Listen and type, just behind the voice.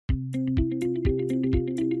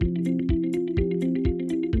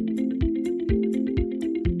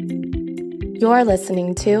You're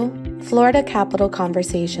listening to Florida Capital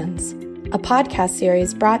Conversations, a podcast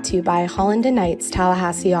series brought to you by Holland & Knight's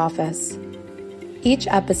Tallahassee office. Each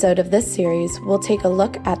episode of this series will take a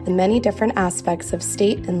look at the many different aspects of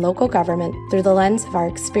state and local government through the lens of our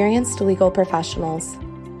experienced legal professionals.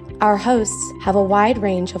 Our hosts have a wide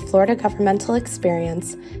range of Florida governmental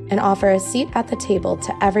experience and offer a seat at the table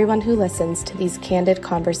to everyone who listens to these candid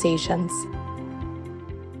conversations.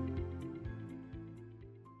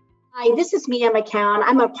 Hi, this is Mia McCown.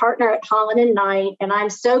 I'm a partner at Holland & Knight, and I'm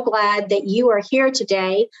so glad that you are here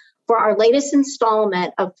today for our latest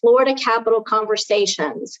installment of Florida Capital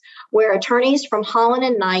Conversations, where attorneys from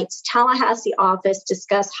Holland & Knight's Tallahassee office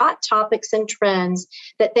discuss hot topics and trends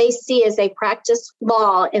that they see as they practice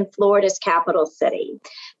law in Florida's capital city.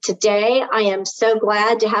 Today, I am so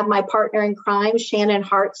glad to have my partner in crime, Shannon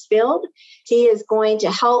Hartsfield. She is going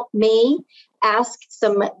to help me ask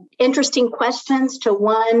some interesting questions to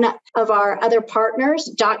one of our other partners,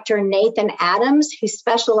 Dr. Nathan Adams, who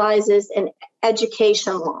specializes in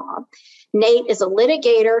education law. Nate is a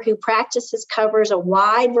litigator who covers a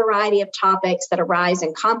wide variety of topics that arise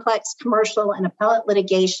in complex commercial and appellate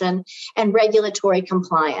litigation and regulatory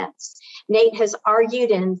compliance. Nate has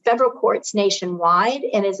argued in federal courts nationwide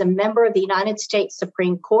and is a member of the United States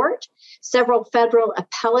Supreme Court, several federal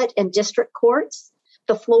appellate and district courts,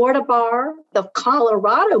 the Florida Bar, the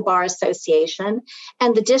Colorado Bar Association,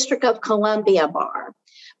 and the District of Columbia Bar.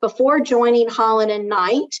 Before joining Holland &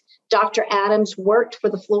 Knight, Dr. Adams worked for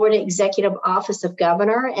the Florida Executive Office of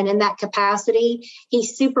Governor, and in that capacity, he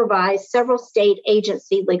supervised several state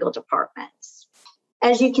agency legal departments.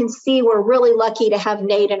 As you can see, we're really lucky to have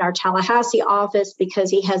Nate in our Tallahassee office because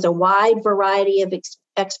he has a wide variety of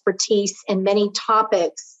expertise in many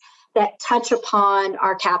topics that touch upon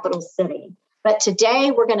our capital city. But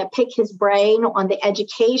today we're going to pick his brain on the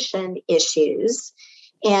education issues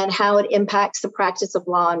and how it impacts the practice of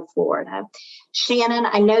law in Florida. Shannon,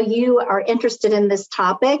 I know you are interested in this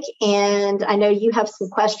topic, and I know you have some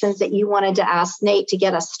questions that you wanted to ask Nate to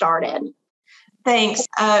get us started. Thanks.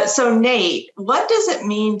 So Nate, what does it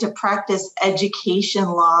mean to practice education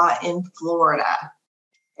law in Florida?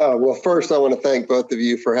 Well, first, I want to thank both of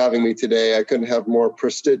you for having me today. I couldn't have more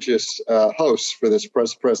prestigious hosts for this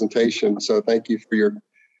presentation, so thank you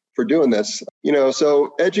for doing this.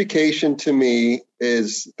 So education to me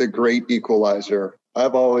is the great equalizer.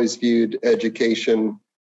 I've always viewed education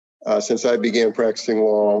since I began practicing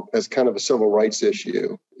law as kind of a civil rights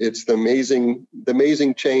issue. It's the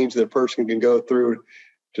amazing change that a person can go through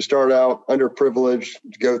to start out underprivileged,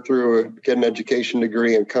 to go through, get an education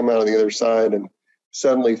degree, and come out on the other side and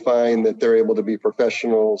suddenly find that they're able to be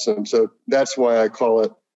professionals. And so that's why I call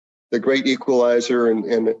it the great equalizer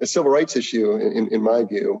and a civil rights issue in my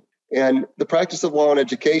view. And the practice of law and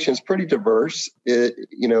education is pretty diverse.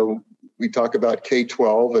 We talk about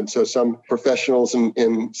K-12, and so some professionals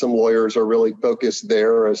and some lawyers are really focused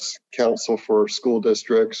there as counsel for school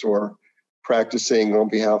districts or practicing on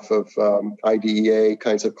behalf of IDEA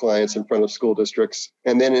kinds of clients in front of school districts.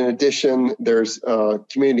 And then in addition, there's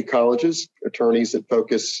community colleges, attorneys that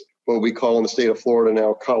focus what we call in the state of Florida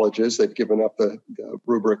now colleges. They've given up the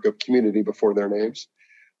rubric of community before their names.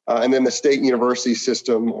 And then the state university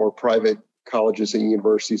system or private colleges and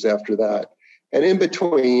universities after that. And in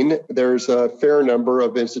between, there's a fair number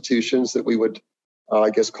of institutions that we would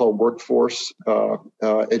call workforce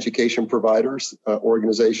education providers,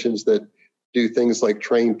 organizations that do things like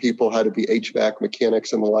train people how to be HVAC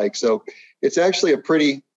mechanics and the like. So it's actually a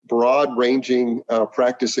pretty broad-ranging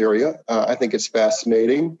practice area. I think it's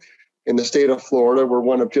fascinating. In the state of Florida, we're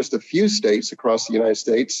one of just a few states across the United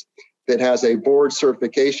States that has a board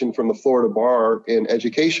certification from the Florida Bar in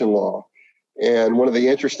education law. And one of the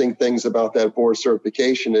interesting things about that board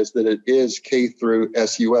certification is that it is K through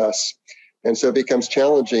SUS. And so it becomes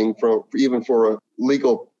challenging even for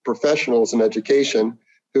legal professionals in education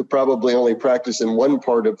who probably only practice in one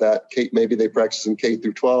part of that. Maybe they practice in K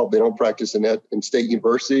through 12. They don't practice in state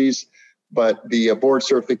universities, but the board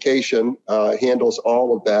certification handles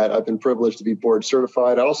all of that. I've been privileged to be board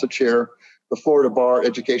certified. I also chair the Florida Bar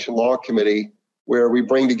Education Law Committee, where we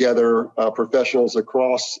bring together professionals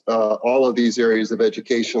across all of these areas of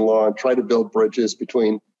education law and try to build bridges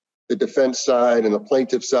between the defense side and the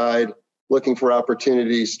plaintiff side, looking for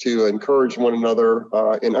opportunities to encourage one another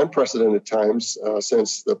in unprecedented times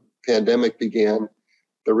since the pandemic began.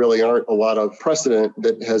 There really aren't a lot of precedent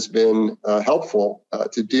that has been helpful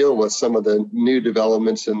to deal with some of the new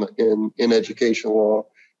developments in education law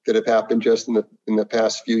that have happened just in the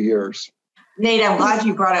past few years. Nate, I'm glad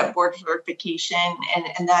you brought up board certification,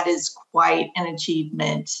 and that is quite an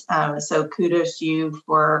achievement. So kudos to you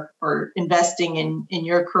for investing in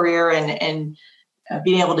your career and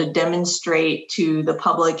being able to demonstrate to the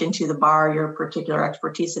public and to the bar your particular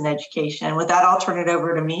expertise in education. With that, I'll turn it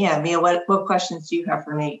over to Mia. Mia, what questions do you have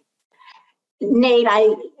for Nate? Nate,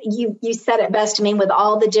 you said it best. I mean, with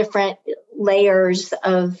all the different layers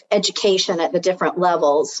of education at the different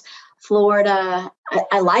levels, Florida,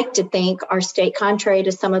 I like to think our state, contrary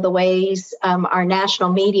to some of the ways our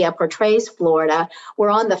national media portrays Florida, we're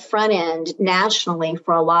on the front end nationally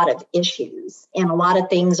for a lot of issues. And a lot of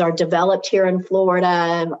things are developed here in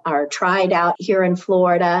Florida, are tried out here in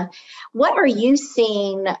Florida. What are you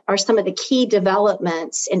seeing are some of the key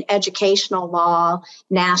developments in educational law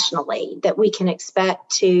nationally that we can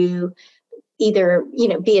expect to either,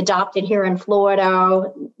 be adopted here in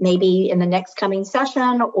Florida, maybe in the next coming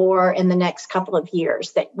session or in the next couple of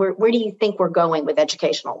years? Where do you think we're going with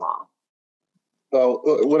educational law? Well,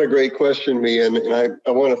 what a great question, Mia. And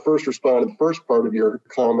I want to first respond to the first part of your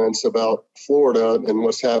comments about Florida and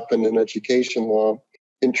what's happened in education law.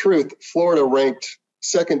 In truth, Florida ranked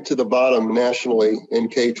second to the bottom nationally in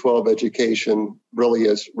K-12 education really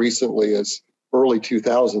as recently as early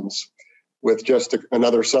 2000s. With just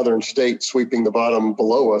another southern state sweeping the bottom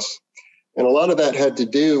below us. And a lot of that had to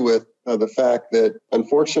do with the fact that,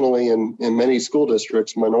 unfortunately, in many school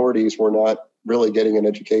districts, minorities were not really getting an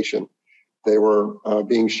education. They were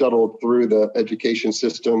being shuttled through the education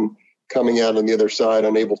system, coming out on the other side,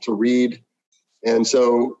 unable to read. And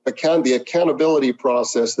so the accountability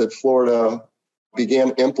process that Florida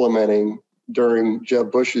began implementing during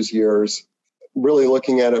Jeb Bush's years, really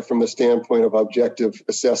looking at it from the standpoint of objective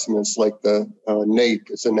assessments like the NAEP,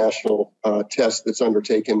 it's a national test that's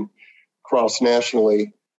undertaken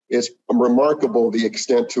cross-nationally. It's remarkable the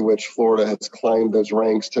extent to which Florida has climbed those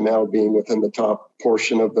ranks to now being within the top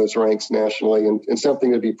portion of those ranks nationally, and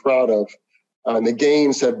something to be proud of. And the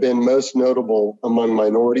gains have been most notable among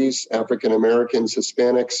minorities, African Americans,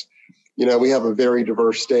 Hispanics. We have a very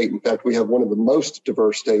diverse state. In fact, we have one of the most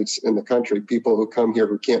diverse states in the country. People who come here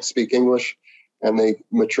who can't speak English, and they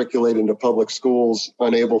matriculate into public schools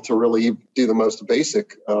unable to really do the most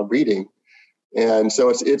basic reading. And so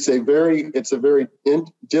it's a very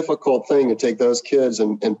difficult thing to take those kids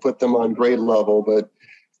and put them on grade level. But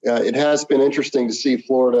it has been interesting to see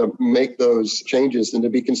Florida make those changes and to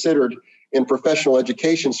be considered in professional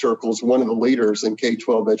education circles one of the leaders in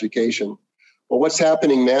K-12 education. Well, what's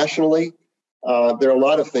happening nationally? There are a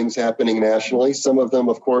lot of things happening nationally. Some of them,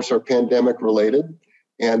 of course, are pandemic related.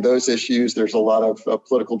 And those issues, there's a lot of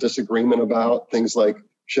political disagreement about things like,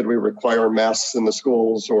 should we require masks in the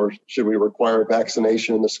schools or should we require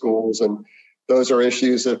vaccination in the schools? And those are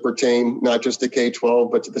issues that pertain not just to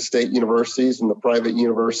K-12, but to the state universities and the private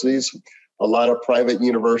universities. A lot of private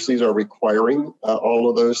universities are requiring all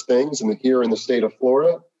of those things. And here in the state of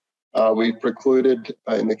Florida, we've precluded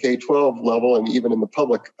in the K-12 level and even in the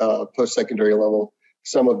public post-secondary level,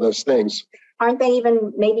 some of those things. Aren't they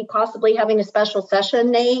even maybe possibly having a special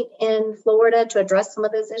session, Nate, in Florida to address some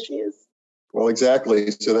of those issues? Well,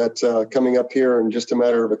 exactly. So that's coming up here in just a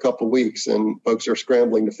matter of a couple of weeks, and folks are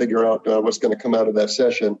scrambling to figure out what's going to come out of that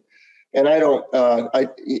session. And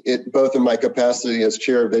both in my capacity as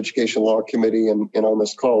chair of the Education Law Committee and on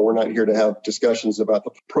this call, we're not here to have discussions about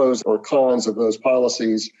the pros or cons of those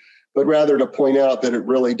policies, but rather to point out that it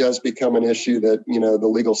really does become an issue that, the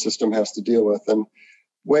legal system has to deal with. And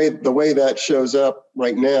the way that shows up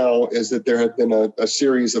right now is that there have been a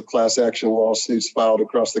series of class action lawsuits filed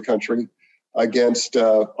across the country against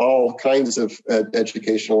all kinds of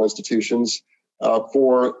educational institutions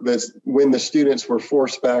for this. When the students were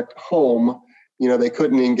forced back home, they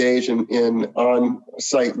couldn't engage in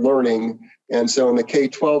on-site learning. And so in the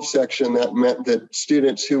K-12 section, that meant that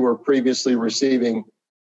students who were previously receiving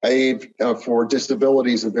aid for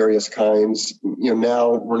disabilities of various kinds,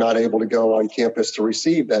 now we're not able to go on campus to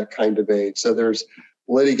receive that kind of aid. So there's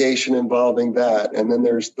litigation involving that. And then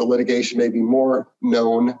there's the litigation maybe more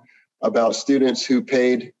known about students who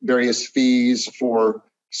paid various fees for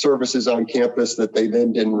services on campus that they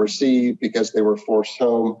then didn't receive because they were forced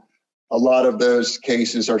home. A lot of those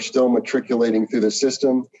cases are still matriculating through the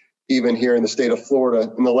system, even here in the state of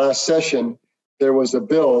Florida. In the last session, there was a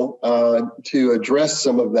bill to address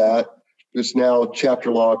some of that. It's now Chapter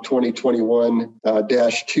Law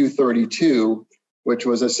 2021-232, which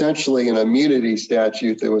was essentially an immunity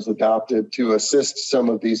statute that was adopted to assist some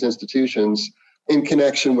of these institutions in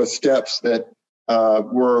connection with steps that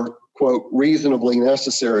were, quote, reasonably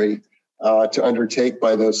necessary to undertake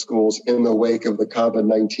by those schools in the wake of the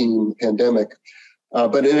COVID-19 pandemic.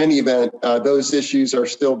 But in any event, those issues are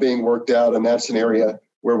still being worked out, and that's an area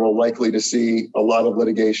where we're likely to see a lot of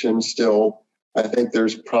litigation still. I think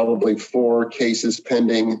there's probably 4 cases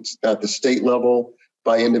pending at the state level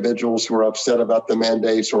by individuals who are upset about the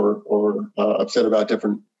mandates or upset about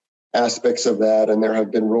different aspects of that. And there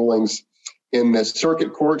have been rulings in the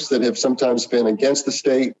circuit courts that have sometimes been against the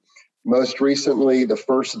state. Most recently, the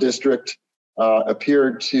first district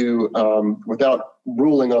appeared to, without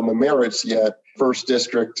ruling on the merits yet, First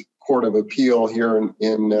District Court of Appeal here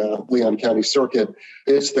in Leon County Circuit.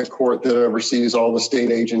 It's the court that oversees all the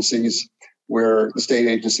state agencies where the state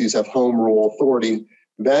agencies have home rule authority.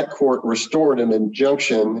 That court restored an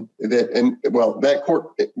injunction that court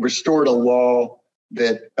restored a law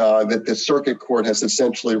that the circuit court has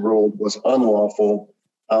essentially ruled was unlawful.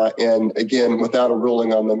 And again, without a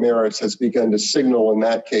ruling on the merits, has begun to signal in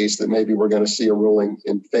that case that maybe we're going to see a ruling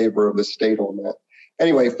in favor of the state on that.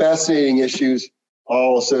 Anyway, fascinating issues,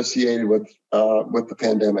 all associated with the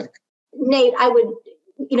pandemic. Nate,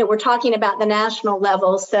 we're talking about the national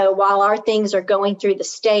level. So while our things are going through the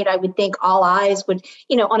state, I would think all eyes would,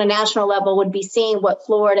 on a national level would be seeing what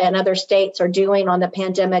Florida and other states are doing on the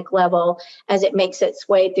pandemic level as it makes its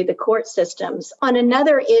way through the court systems. On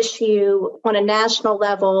another issue, on a national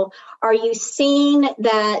level, are you seeing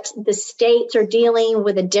that the states are dealing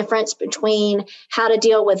with a difference between how to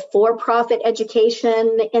deal with for-profit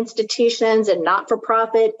education institutions and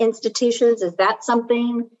not-for-profit institutions? Is that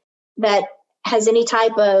something that has any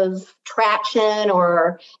type of traction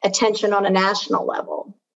or attention on a national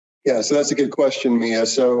level? Yeah, so that's a good question, Mia.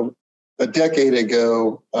 So a decade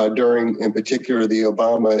ago, during, in particular, the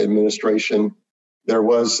Obama administration, there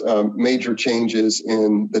was major changes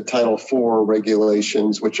in the Title IV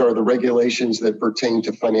regulations, which are the regulations that pertain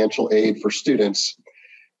to financial aid for students.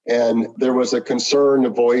 And there was a concern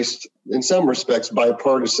voiced, in some respects,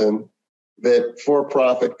 bipartisan, that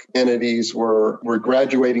for-profit entities were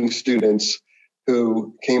graduating students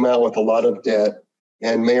who came out with a lot of debt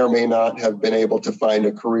and may or may not have been able to find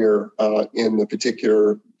a career in the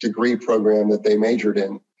particular degree program that they majored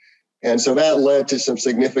in. And so that led to some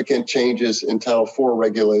significant changes in Title IV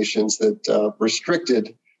regulations that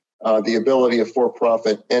restricted the ability of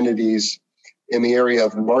for-profit entities in the area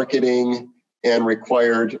of marketing and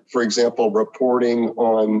required, for example, reporting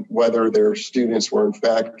on whether their students were in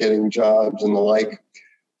fact getting jobs and the like.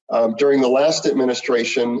 During the last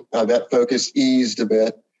administration, that focus eased a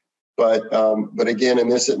bit, but again, in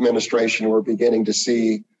this administration, we're beginning to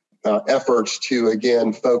see efforts to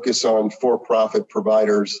again focus on for-profit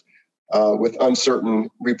providers with uncertain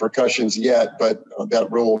repercussions yet, but that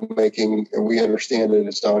rulemaking, we understand it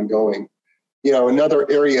is ongoing.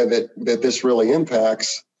 Another area that this really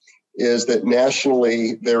impacts is that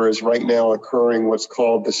nationally there is right now occurring what's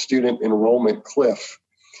called the student enrollment cliff.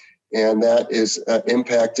 And that is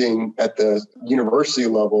impacting at the university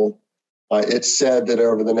level. It's said that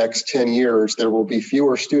over the next 10 years, there will be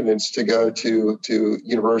fewer students to go to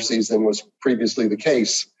universities than was previously the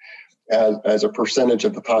case as a percentage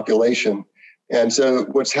of the population. And so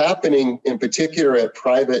what's happening in particular at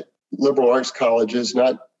private liberal arts colleges,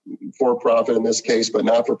 not for-profit in this case, but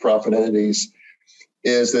not-for-profit entities,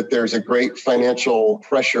 is that there's a great financial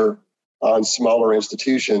pressure on smaller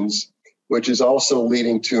institutions, which is also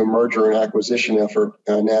leading to a merger and acquisition effort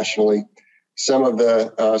nationally. Some of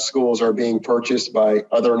the schools are being purchased by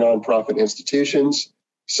other nonprofit institutions.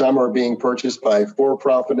 Some are being purchased by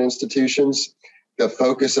for-profit institutions. The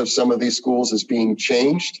focus of some of these schools is being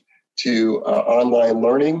changed to online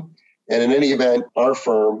learning. And in any event, our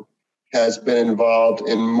firm has been involved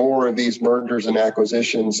in more of these mergers and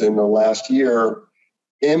acquisitions in the last year,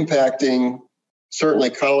 impacting certainly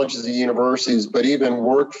colleges and universities, but even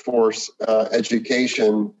workforce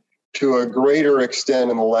education to a greater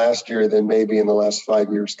extent in the last year than maybe in the last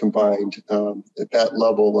 5 years combined. At that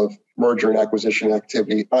level of merger and acquisition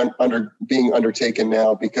activity being undertaken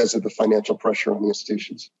now because of the financial pressure on the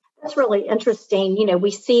institutions. That's really interesting.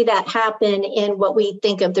 We see that happen in what we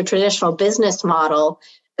think of the traditional business model,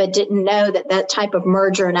 but didn't know that type of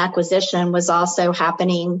merger and acquisition was also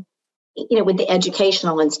happening with the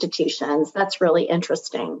educational institutions. That's really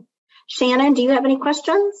interesting. Shannon, do you have any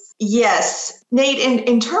questions? Yes. Nate,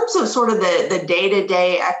 in terms of sort of the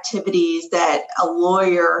day-to-day activities that a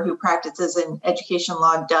lawyer who practices in education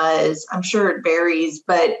law does, I'm sure it varies,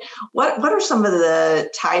 but what are some of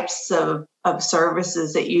the types of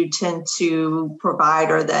services that you tend to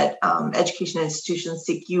provide or that education institutions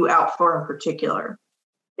seek you out for in particular?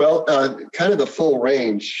 Well, kind of the full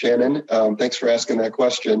range, Shannon. Thanks for asking that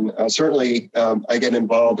question. Certainly, I get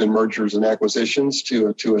involved in mergers and acquisitions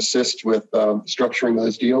to assist with structuring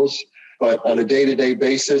those deals. But on a day-to-day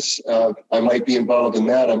basis, I might be involved in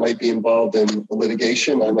that. I might be involved in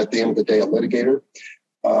litigation. I'm at the end of the day a litigator.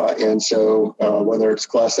 And so whether it's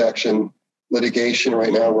class action litigation,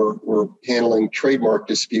 right now we're handling trademark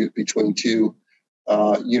dispute between two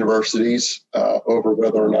universities over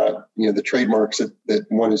whether or not the trademarks that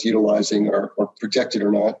one is utilizing are protected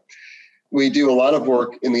or not. We do a lot of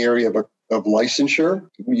work in the area of licensure.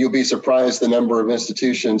 You'll be surprised the number of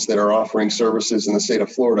institutions that are offering services in the state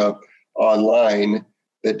of Florida online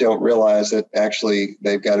that don't realize that actually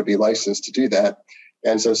they've got to be licensed to do that.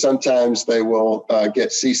 And so sometimes they will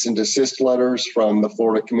get cease and desist letters from the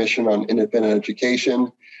Florida Commission on Independent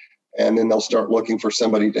Education, and then they'll start looking for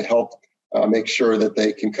somebody to help make sure that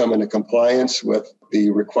they can come into compliance with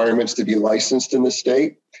the requirements to be licensed in the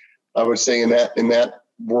state. I would say in that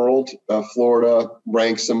world, Florida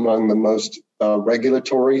ranks among the most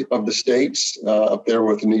regulatory of the states, up there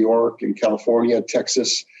with New York and California,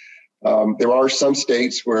 Texas. There are some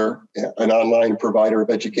states where an online provider of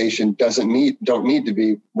education don't need to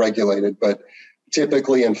be regulated, but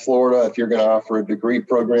typically in Florida, if you're going to offer a degree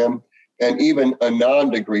program and even a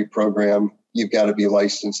non-degree program, you've got to be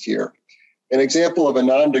licensed here. An example of a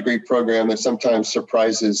non-degree program that sometimes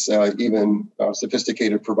surprises even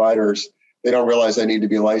sophisticated providers, they don't realize they need to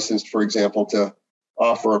be licensed, for example, to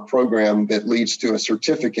offer a program that leads to a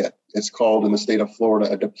certificate. It's called in the state of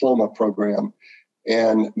Florida a diploma program.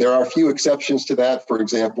 And there are a few exceptions to that. For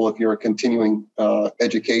example, if you're a continuing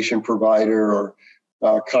education provider or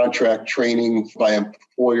contract training by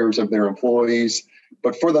employers of their employees.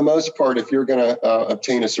 But for the most part, if you're going to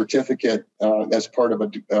obtain a certificate as part of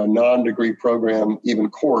a non-degree program, even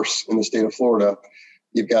course in the state of Florida,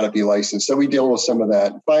 you've got to be licensed. So we deal with some of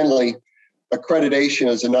that. Finally, accreditation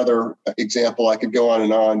is another example. I could go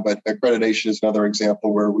on, but accreditation is another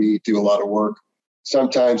example where we do a lot of work.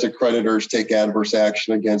 Sometimes accreditors take adverse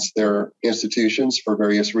action against their institutions for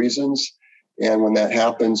various reasons. And when that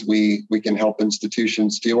happens, we can help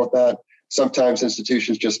institutions deal with that. Sometimes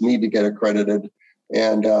institutions just need to get accredited.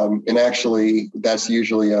 And actually, that's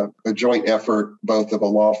usually a joint effort, both of a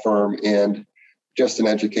law firm and just an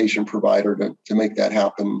education provider to make that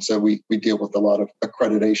happen. So we deal with a lot of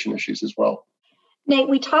accreditation issues as well. Nate,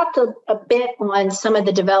 we talked a bit on some of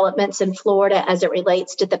the developments in Florida as it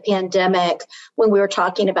relates to the pandemic when we were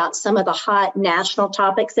talking about some of the hot national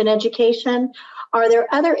topics in education. Are there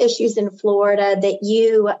other issues in Florida that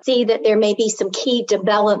you see that there may be some key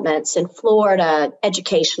developments in Florida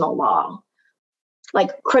educational law?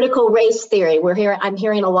 Like critical race theory, I'm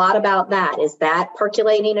hearing a lot about that. Is that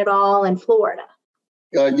percolating at all in Florida?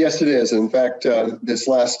 Yes, it is. In fact, this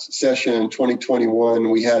last session in 2021,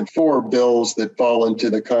 we had 4 bills that fall into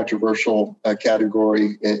the controversial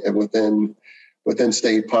category within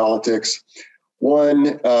state politics.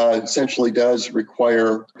 One essentially does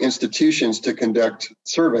require institutions to conduct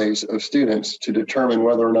surveys of students to determine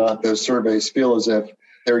whether or not those surveys feel as if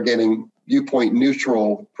they're getting viewpoint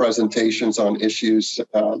neutral presentations on issues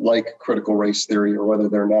like critical race theory or whether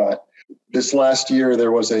they're not. This last year,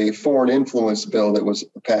 there was a foreign influence bill that was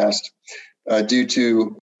passed due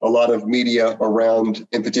to a lot of media around,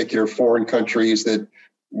 in particular, foreign countries that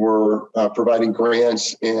were providing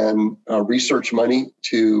grants and research money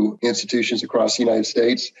to institutions across the United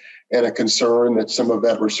States, and a concern that some of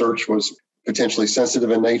that research was potentially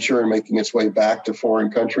sensitive in nature and making its way back to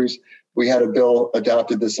foreign countries. We had a bill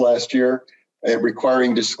adopted this last year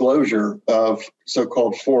requiring disclosure of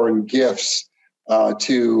so-called foreign gifts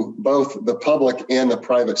to both the public and the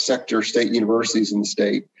private sector state universities in the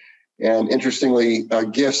state. And interestingly,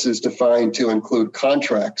 gifts is defined to include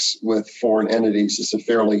contracts with foreign entities. It's a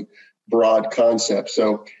fairly broad concept.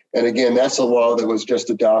 So, and again, that's a law that was just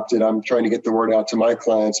adopted. I'm trying to get the word out to my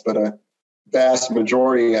clients, but a vast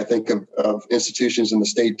majority, I think, of institutions in the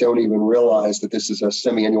state don't even realize that this is a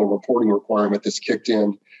semi-annual reporting requirement that's kicked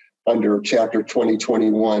in under Chapter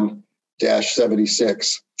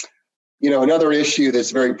 2021-76. Another issue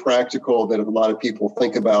that's very practical that a lot of people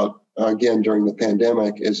think about, again, during the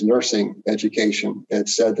pandemic is nursing education.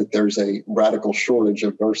 It's said that there's a radical shortage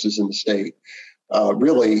of nurses in the state, of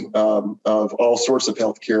all sorts of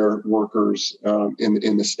healthcare workers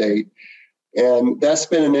in the state. And that's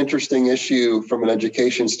been an interesting issue from an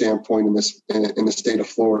education standpoint in the state of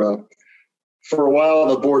Florida. For a while,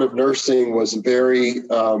 the Board of Nursing was very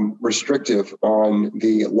restrictive on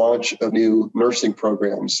the launch of new nursing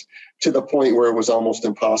programs, to the point where it was almost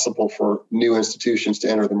impossible for new institutions to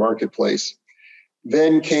enter the marketplace.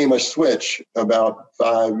 Then came a switch about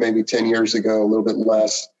 5, maybe 10 years ago, a little bit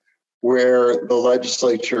less, where the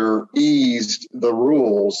legislature eased the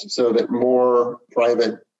rules so that more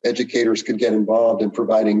private educators could get involved in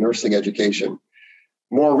providing nursing education.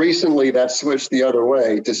 More recently, that switched the other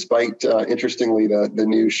way, despite, interestingly, the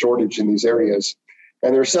new shortage in these areas.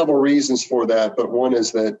 And there are several reasons for that, but one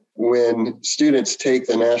is that when students take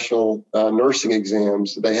the national nursing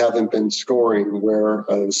exams, they haven't been scoring where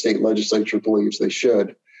the state legislature believes they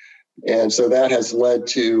should. And so that has led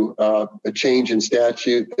to a change in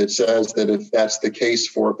statute that says that if that's the case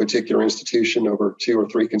for a particular institution over 2 or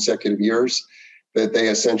 3 consecutive years, that they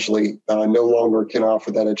essentially no longer can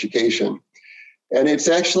offer that education. And it's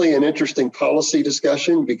actually an interesting policy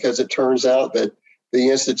discussion because it turns out that the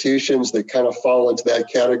institutions that kind of fall into that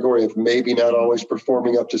category of maybe not always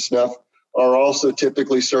performing up to snuff are also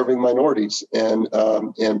typically serving minorities and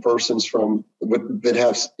persons that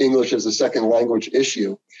have English as a second language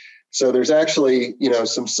issue. So there's actually,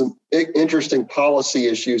 some interesting policy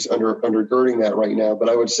issues undergirding that right now. But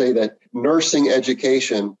I would say that nursing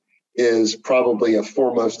education is probably a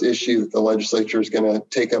foremost issue that the legislature is going to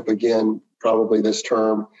take up again, probably this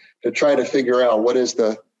term, to try to figure out what is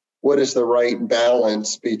the right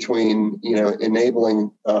balance between, enabling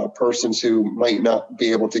persons who might not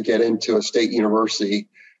be able to get into a state university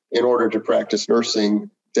in order to practice nursing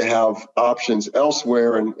to have options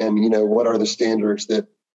elsewhere, and what are the standards that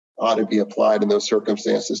ought to be applied in those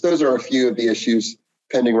circumstances. Those are a few of the issues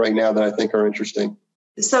pending right now that I think are interesting.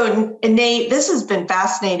 So, Nate, this has been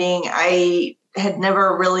fascinating. I had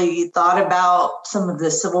never really thought about some of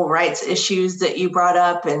the civil rights issues that you brought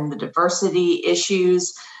up and the diversity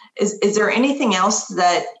issues. Is there anything else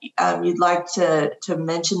that you'd like to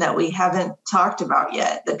mention that we haven't talked about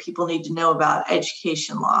yet that people need to know about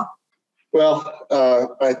education law? Well,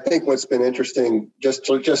 I think what's been interesting, just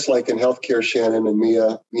like in healthcare, Shannon and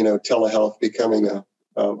Mia, telehealth becoming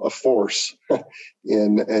a force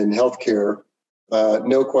in healthcare.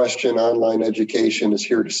 No question, online education is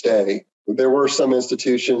here to stay. There were some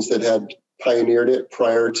institutions that had pioneered it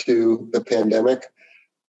prior to the pandemic,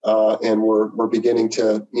 and we're beginning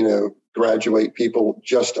to, graduate people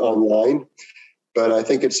just online. But I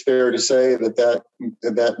think it's fair to say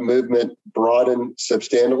that movement broadened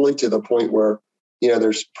substantively to the point where,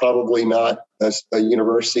 there's probably not a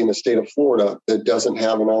university in the state of Florida that doesn't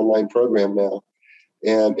have an online program now,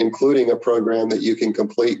 and including a program that you can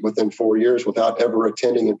complete within 4 years without ever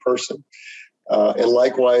attending in person. And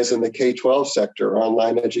likewise, in the K-12 sector,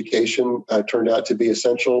 online education turned out to be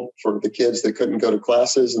essential for the kids that couldn't go to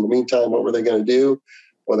classes. In the meantime, what were they going to do?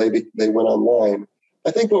 Well, they went online. I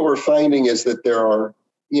think what we're finding is that there are,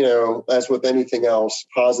 as with anything else,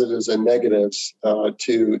 positives and negatives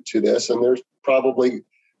to this. And there's probably,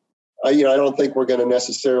 I don't think we're going to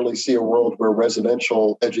necessarily see a world where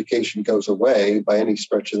residential education goes away by any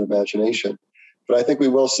stretch of the imagination. But I think we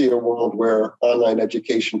will see a world where online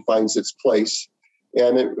education finds its place.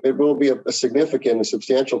 And it will be a significant, a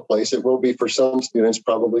substantial place. It will be, for some students,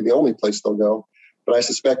 probably the only place they'll go. But I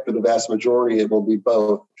suspect for the vast majority, it will be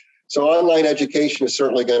both. So online education is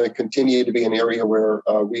certainly going to continue to be an area where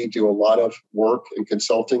we do a lot of work and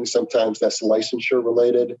consulting. Sometimes that's licensure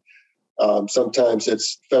related. Sometimes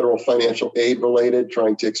it's federal financial aid related,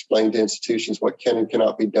 trying to explain to institutions what can and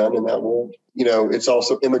cannot be done in that world. It's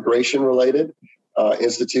also immigration related.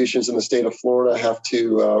 Institutions in the state of Florida have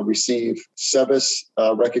to receive SEVIS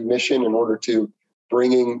recognition in order to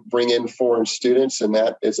bring in foreign students, and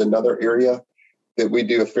that is another area that we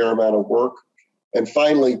do a fair amount of work. And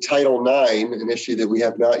finally, Title IX, an issue that we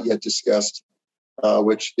have not yet discussed,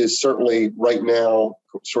 which is certainly right now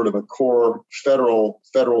sort of a core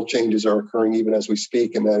federal changes are occurring even as we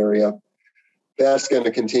speak in that area. That's going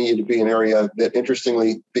to continue to be an area that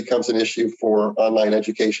interestingly becomes an issue for online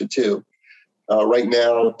education too. Right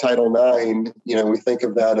now, Title IX, we think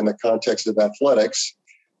of that in the context of athletics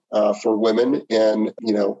for women, and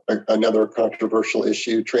another controversial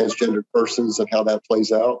issue, transgender persons and how that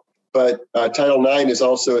plays out. But Title IX is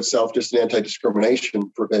also itself just an anti-discrimination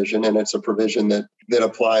provision, and it's a provision that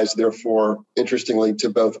applies, therefore, interestingly, to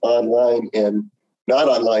both online and not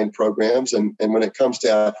online programs. And when it comes to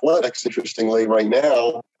athletics, interestingly, right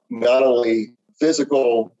now, not only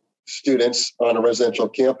physical students on a residential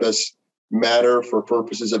campus matter for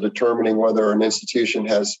purposes of determining whether an institution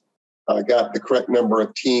has got the correct number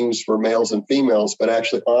of teams for males and females, but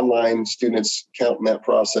actually online students count in that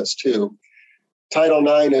process too. Title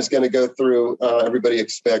IX is going to go through, everybody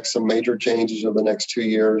expects some major changes over the next 2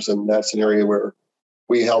 years, and that's an area where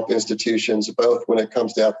we help institutions, both when it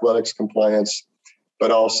comes to athletics compliance,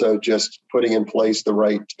 but also just putting in place the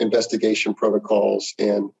right investigation protocols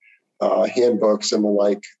and handbooks and the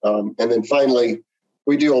like. And then finally,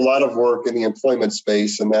 we do a lot of work in the employment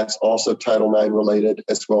space, and that's also Title IX related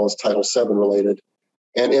as well as Title VII related,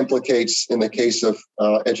 and implicates, in the case of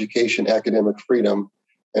education, academic freedom.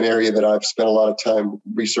 an area that I've spent a lot of time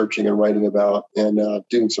researching and writing about and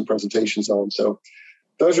doing some presentations on. So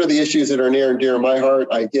those are the issues that are near and dear to my heart.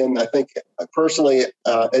 I think personally,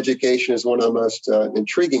 education is one of the most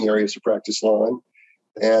intriguing areas to practice law in.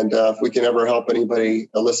 And if we can ever help anybody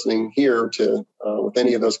listening here to with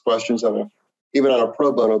any of those questions even on a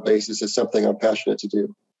pro bono basis, is something I'm passionate to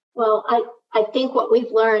do. Well, I think what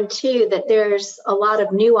we've learned too, that there's a lot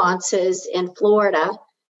of nuances in Florida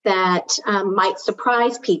that might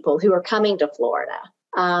surprise people who are coming to Florida.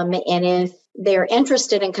 And if they're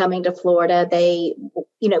interested in coming to Florida,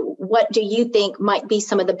 what do you think might be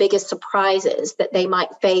some of the biggest surprises that they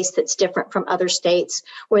might face that's different from other states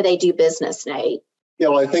where they do business, Nate? Yeah,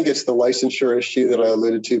 well, I think it's the licensure issue that I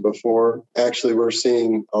alluded to before. Actually, we're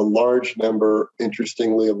seeing a large number,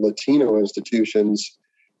 interestingly, of Latino institutions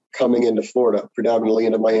coming into Florida, predominantly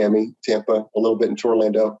into Miami, Tampa, a little bit into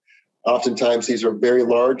Orlando. Oftentimes, these are very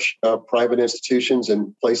large private institutions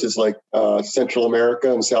in places like Central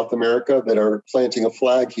America and South America that are planting a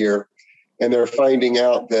flag here, and they're finding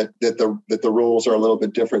out that the rules are a little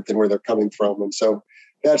bit different than where they're coming from. And so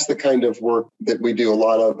that's the kind of work that we do a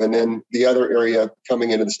lot of. And then the other area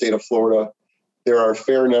coming into the state of Florida, there are a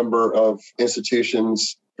fair number of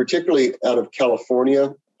institutions, particularly out of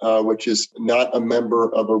California, which is not a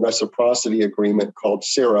member of a reciprocity agreement called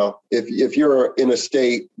SARA. If you're in a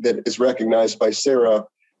state that is recognized by SARA,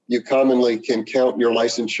 you commonly can count your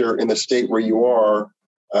licensure in the state where you are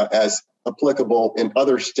as applicable in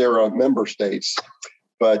other SARA member states.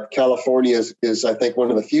 But California is, I think,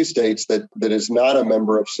 one of the few states that is not a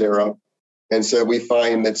member of SARA. And so we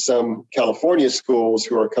find that some California schools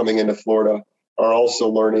who are coming into Florida are also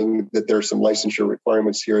learning that there's some licensure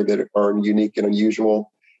requirements here that are unique and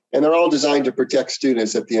unusual. And they're all designed to protect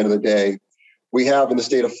students at the end of the day. We have in the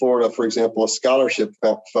state of Florida, for example, a scholarship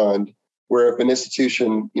fund where if an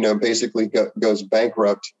institution, basically goes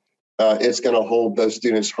bankrupt, it's going to hold those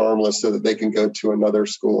students harmless so that they can go to another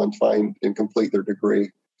school and find and complete their degree,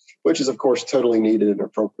 which is, of course, totally needed and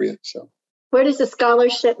appropriate. So, where does the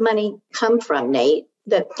scholarship money come from, Nate,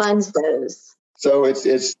 that funds those? So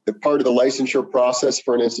it's the part of the licensure process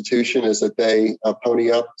for an institution is that they pony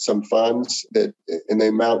up some funds and the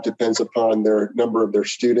amount depends upon their number of their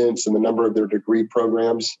students and the number of their degree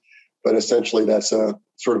programs. But essentially, that's a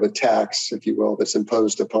sort of a tax, if you will, that's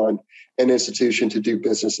imposed upon an institution to do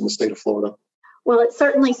business in the state of Florida. Well, it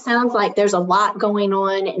certainly sounds like there's a lot going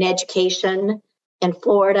on in education in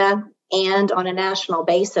Florida and on a national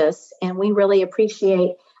basis. And we really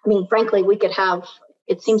appreciate, frankly, we could have,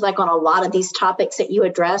 it seems like on a lot of these topics that you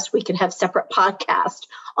addressed, we could have separate podcasts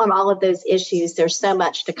on all of those issues. There's so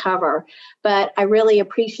much to cover. But I really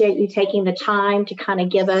appreciate you taking the time to kind of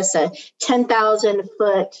give us a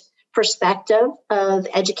 10,000-foot perspective of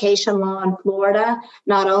education law in Florida,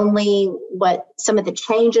 not only what some of the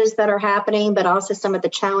changes that are happening, but also some of the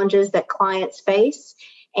challenges that clients face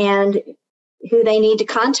and who they need to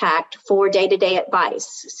contact for day-to-day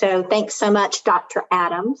advice. So thanks so much, Dr.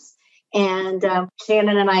 Adams. And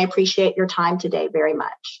Shannon and I appreciate your time today very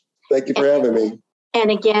much. Thank you for having me.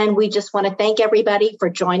 And again, we just want to thank everybody for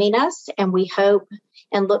joining us, and we hope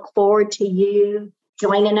and look forward to you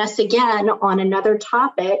joining us again on another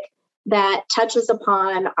topic that touches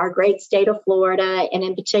upon our great state of Florida, and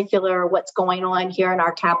in particular, what's going on here in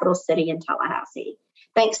our capital city in Tallahassee.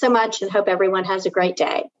 Thanks so much, and hope everyone has a great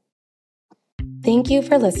day. Thank you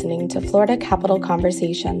for listening to Florida Capital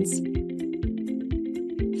Conversations.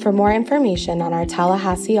 For more information on our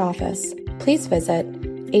Tallahassee office, please visit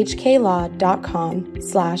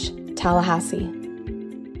hklaw.com/Tallahassee.